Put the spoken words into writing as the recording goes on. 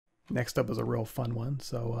Next up is a real fun one.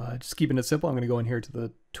 So just keeping it simple, I'm going to go in here to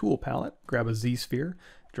the tool palette, grab a ZSphere,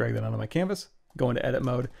 drag that onto my canvas, go into edit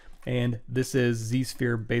mode, and this is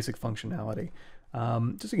ZSphere basic functionality.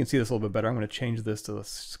 Just so you can see this a little bit better, I'm going to change this to the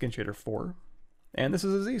Skin Shader 4. And this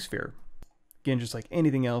is a ZSphere. Again, just like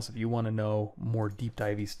anything else, if you want to know more deep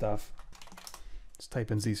divey stuff, just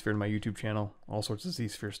type in ZSphere in my YouTube channel. All sorts of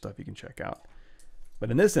ZSphere stuff you can check out.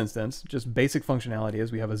 But in this instance, just basic functionality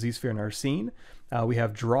is we have a ZSphere in our scene. We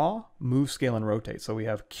have draw, move, scale, and rotate. So we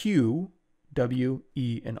have Q, W,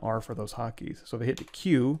 E, and R for those hotkeys. So if I hit the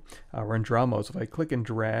Q, we're in draw mode. So if I click and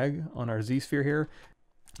drag on our ZSphere here,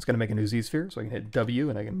 it's going to make a new ZSphere. So I can hit W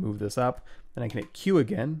and I can move this up. Then I can hit Q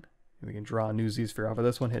again, and we can draw a new ZSphere off of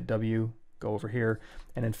this one, hit W, go over here.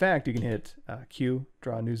 And in fact, you can hit Q,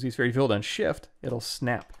 draw a new ZSphere. If you hold on Shift, it'll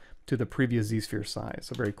snap to the previous ZSphere size.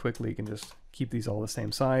 So very quickly, you can just keep these all the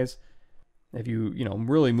same size. If you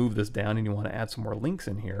really move this down and you want to add some more links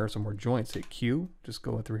in here, some more joints, hit Q, just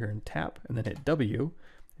go through here and tap, and then hit W,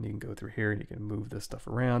 and you can go through here and you can move this stuff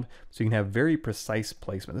around. So you can have very precise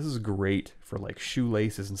placement. This is great for like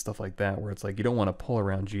shoelaces and stuff like that, where it's like you don't want to pull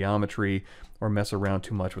around geometry or mess around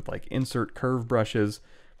too much with like insert curve brushes,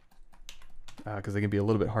 because they can be a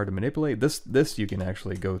little bit hard to manipulate. This you can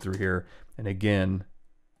actually go through here, and again,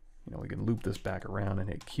 we can loop this back around and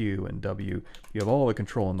hit Q and W. You have all the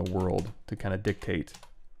control in the world to kind of dictate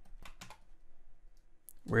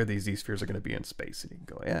where these Z-spheres are going to be in space. And you can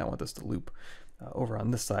go, yeah, I want this to loop over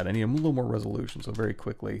on this side. I need a little more resolution. So very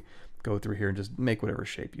quickly go through here and just make whatever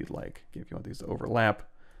shape you'd like. If you want these to overlap,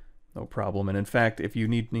 no problem. And in fact, if you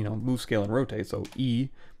need, move, scale, and rotate, so E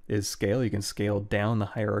is scale. You can scale down the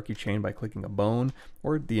hierarchy chain by clicking a bone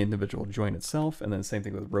or the individual joint itself. And then same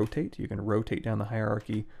thing with rotate. You can rotate down the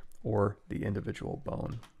hierarchy or the individual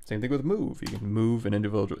bone. Same thing with move. You can move an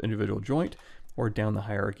individual joint or down the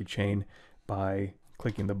hierarchy chain by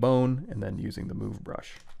clicking the bone and then using the move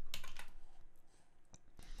brush.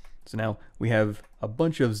 So now we have a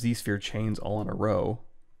bunch of Z-sphere chains all in a row.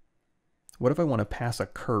 What if I want to pass a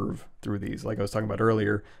curve through these? Like I was talking about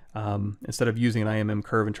earlier, instead of using an IMM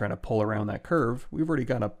curve and trying to pull around that curve, we've already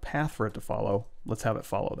got a path for it to follow. Let's have it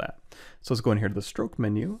follow that. So let's go in here to the stroke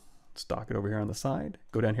menu. Let's dock it over here on the side.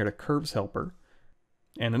 Go down here to Curves Helper.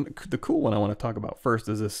 And the cool one I want to talk about first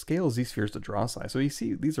is this Scale Z-spheres to draw size. So you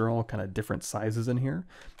see these are all kind of different sizes in here.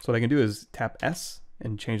 So what I can do is tap S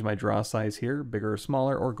and change my draw size here, bigger or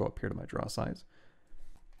smaller, or go up here to my draw size.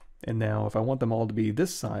 And now if I want them all to be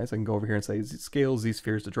this size, I can go over here and say Scale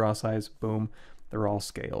Z-spheres to draw size. Boom, they're all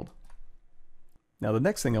scaled. Now the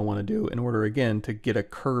next thing I want to do in order again to get a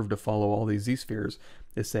curve to follow all these Z-spheres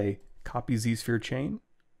is say copy Z-sphere chain.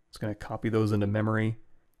 It's going to copy those into memory.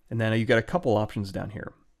 And then you got a couple options down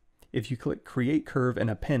here. If you click Create Curve and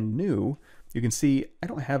Append New, you can see I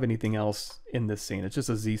don't have anything else in this scene. It's just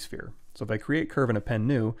a Z-sphere. So if I create Curve and Append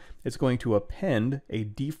New, it's going to append a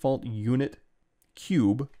default unit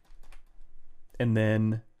cube and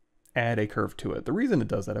then add a curve to it. The reason it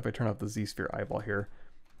does that, if I turn off the Z-sphere eyeball here,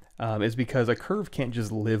 is because a curve can't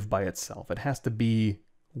just live by itself. It has to be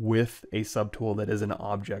with a subtool that is an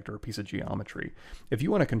object or a piece of geometry. If you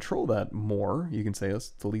want to control that more, you can say, let's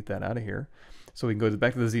delete that out of here. So we can go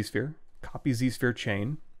back to the Z-sphere, copy Z-sphere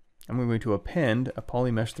chain. I'm going to append a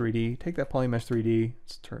polymesh 3D, take that polymesh 3D,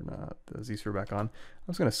 let's turn the Z-sphere back on. I'm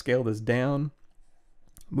just going to scale this down,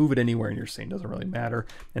 move it anywhere in your scene, doesn't really matter.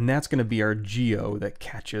 And that's going to be our geo that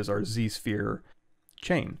catches our Z-sphere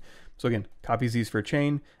chain. So again, copy Z-sphere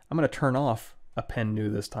chain. I'm going to turn off Append New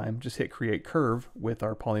this time, just hit Create Curve with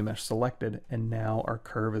our polymesh selected, and now our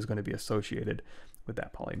curve is going to be associated with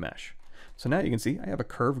that polymesh. So now you can see I have a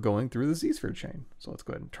curve going through the Z-sphere chain. So let's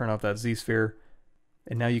go ahead and turn off that Z-sphere,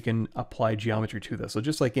 and now you can apply geometry to this. So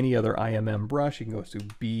just like any other IMM brush, you can go to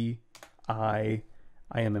B, I,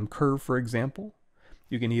 IMM curve, for example.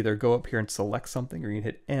 You can either go up here and select something, or you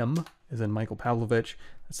can hit M, as in Michael Pavlovich.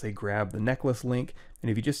 Let's say grab the necklace link, and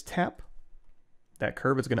if you just tap that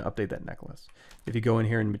curve, it's going to update that necklace. If you go in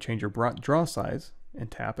here and change your draw size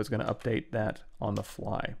and tap, it's going to update that on the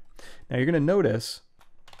fly. Now you're going to notice,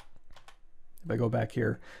 if I go back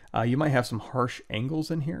here, you might have some harsh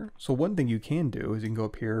angles in here. So one thing you can do is you can go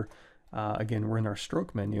up here, again, we're in our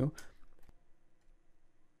stroke menu.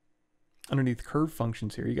 Underneath curve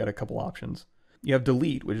functions here, you got a couple options. You have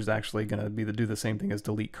delete, which is actually going to do the same thing as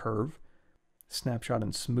delete curve, snapshot,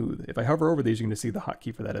 and smooth. If I hover over these, you're going to see the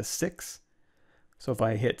hotkey for that is 6. So if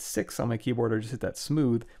I hit 6 on my keyboard or just hit that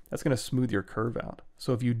smooth, that's going to smooth your curve out.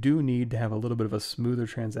 So if you do need to have a little bit of a smoother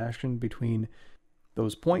transaction between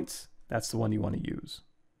those points, that's the one you want to use.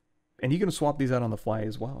 And you can swap these out on the fly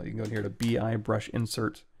as well. You can go here to BI Brush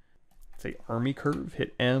Insert say army curve,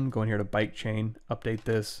 hit M, go in here to bike chain, update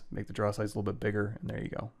this, make the draw size a little bit bigger, and there you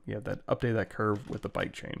go. You have that, update that curve with the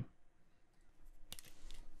bike chain.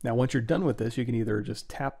 Now once you're done with this, you can either just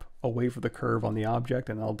tap away from the curve on the object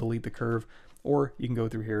and I'll delete the curve, or you can go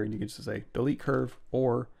through here and you can just say delete curve,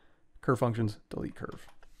 or curve functions, delete curve.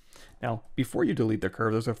 Now, before you delete the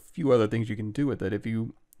curve, there's a few other things you can do with it. If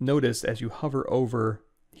you notice, as you hover over,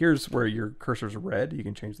 here's where your cursor's red, you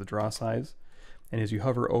can change the draw size. And as you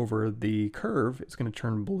hover over the curve, it's going to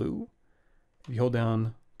turn blue. If you hold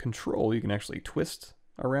down Control, you can actually twist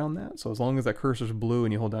around that. So as long as that cursor's blue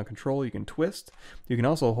and you hold down Control, you can twist. You can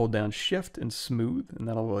also hold down Shift and smooth, and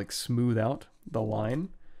that'll like smooth out the line.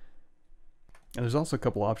 And there's also a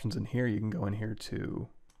couple options in here. You can go in here to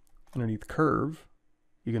underneath curve.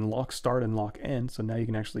 You can lock start and lock end. So now you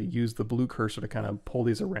can actually use the blue cursor to kind of pull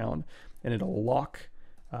these around, and it'll lock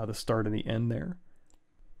the start and the end there.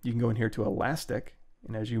 You can go in here to elastic,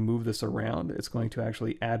 and as you move this around, it's going to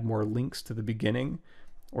actually add more links to the beginning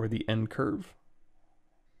or the end curve.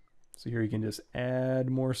 So here you can just add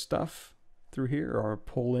more stuff through here, or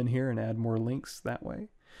pull in here and add more links that way.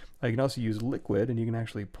 You can also use liquid, and you can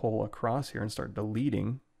actually pull across here and start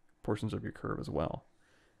deleting portions of your curve as well.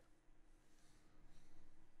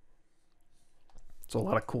 So a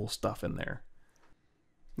lot of cool stuff in there.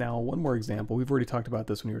 Now, one more example. We've already talked about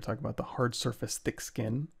this when we were talking about the hard surface thick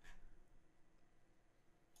skin.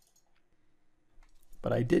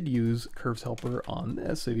 But I did use Curves Helper on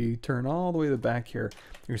this. If you turn all the way to the back here,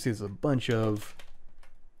 you're gonna see there's a bunch of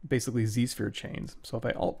basically Z-sphere chains. So if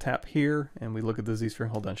I Alt tap here and we look at the Z-sphere,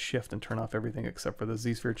 hold down Shift and turn off everything except for the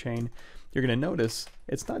Z-sphere chain, you're gonna notice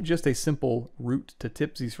it's not just a simple root to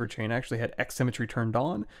tip Z-sphere chain. I actually had X symmetry turned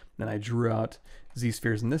on, then I drew out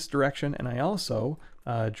Z-spheres in this direction, and I also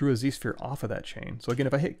drew a Z-sphere off of that chain. So again,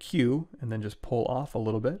 if I hit Q and then just pull off a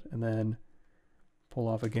little bit and then pull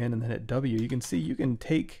off again and then hit W, you can see you can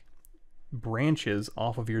take branches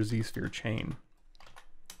off of your Z-sphere chain.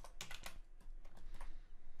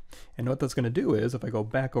 And what that's going to do is, if I go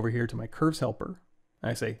back over here to my Curves Helper, and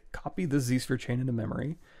I say copy this Z-sphere chain into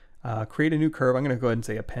memory, create a new curve. I'm going to go ahead and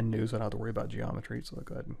say append new, so I don't have to worry about geometry. So I'll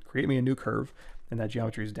go ahead and create me a new curve, and that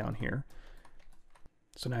geometry is down here.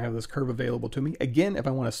 So now I have this curve available to me. Again, if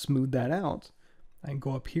I want to smooth that out, I can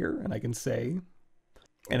go up here and I can say,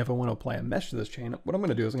 and if I want to apply a mesh to this chain, what I'm going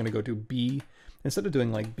to do is I'm going to go to B, instead of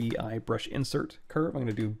doing like BI brush insert curve, I'm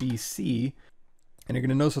going to do BC, and you're going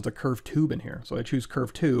to notice there's a curve tube in here. So I choose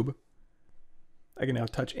curve tube. I can now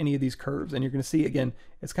touch any of these curves, and you're going to see again,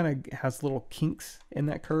 it's kind of has little kinks in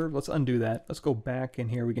that curve. Let's undo that. Let's go back in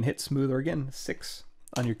here. We can hit smoother again, 6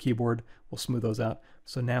 on your keyboard will smooth those out.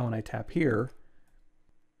 So now when I tap here,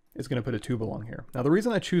 it's going to put a tube along here. Now the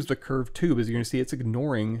reason I choose the curved tube is you're going to see it's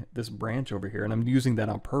ignoring this branch over here, and I'm using that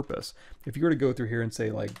on purpose. If you were to go through here and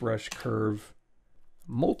say like brush curve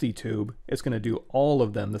multi-tube, it's going to do all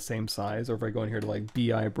of them the same size. Or if I go in here to like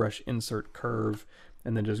BI brush insert curve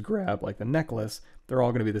and then just grab like the necklace, they're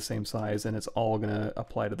all going to be the same size, and it's all going to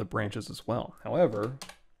apply to the branches as well. However,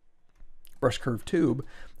 brush curve tube,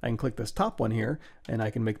 I can click this top one here and I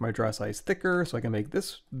can make my draw size thicker, so I can make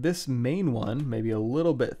this main one maybe a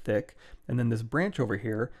little bit thick, and then this branch over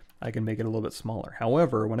here I can make it a little bit smaller.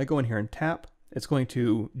 However, when I go in here and tap, it's going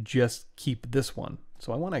to just keep this one.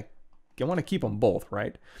 So I want to keep them both,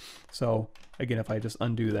 right? So again, if I just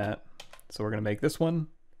undo that, so we're going to make this one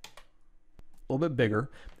a little bit bigger,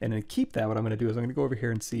 and to keep that, what I'm going to do is I'm going to go over here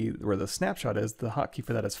and see where the snapshot is. The hotkey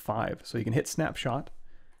for that is 5. So you can hit snapshot,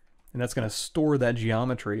 and that's going to store that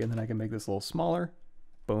geometry, and then I can make this a little smaller,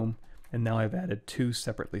 boom, and now I've added 2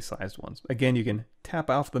 separately sized ones. Again, you can tap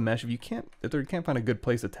off the mesh if you can't find a good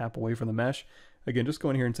place to tap away from the mesh. Again, just go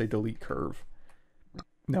in here and say delete curve.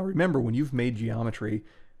 Now remember, when you've made geometry,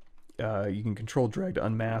 you can control drag to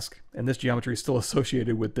unmask, and this geometry is still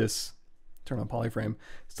associated with this, turn on polyframe,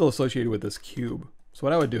 still associated with this cube. So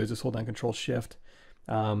what I would do is just hold down Control Shift.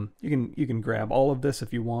 You can grab all of this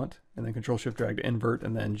if you want, and then Control Shift drag to invert,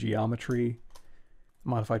 and then geometry,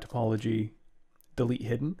 modify topology, delete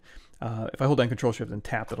hidden. If I hold down Control Shift and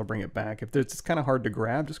tap, that'll bring it back. If it's kind of hard to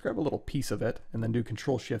grab, just grab a little piece of it, and then do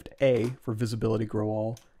Control Shift A for visibility, grow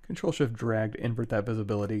all. Control Shift drag to invert that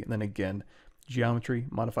visibility, and then again, geometry,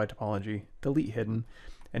 modify topology, delete hidden,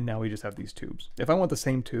 and now we just have these tubes. If I want the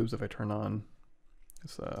same tubes, if I turn on,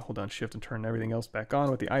 just hold down Shift and turn everything else back on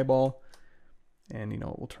with the eyeball, and you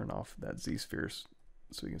know, we'll turn off that Z-spheres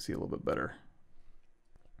so you can see a little bit better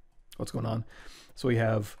what's going on. So we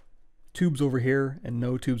have tubes over here and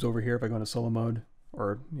no tubes over here if I go into solo mode,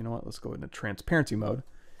 or you know what, let's go into transparency mode.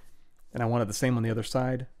 And I want it the same on the other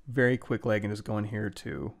side. Very quickly, I can just go in here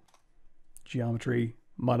to geometry,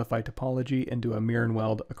 modify topology, and do a mirror and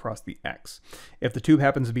weld across the X. If the tube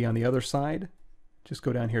happens to be on the other side, just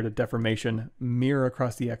go down here to deformation, mirror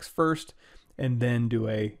across the X first, and then do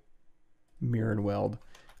a mirror and weld.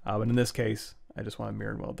 But in this case, I just want to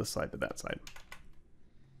mirror and weld this side to that side.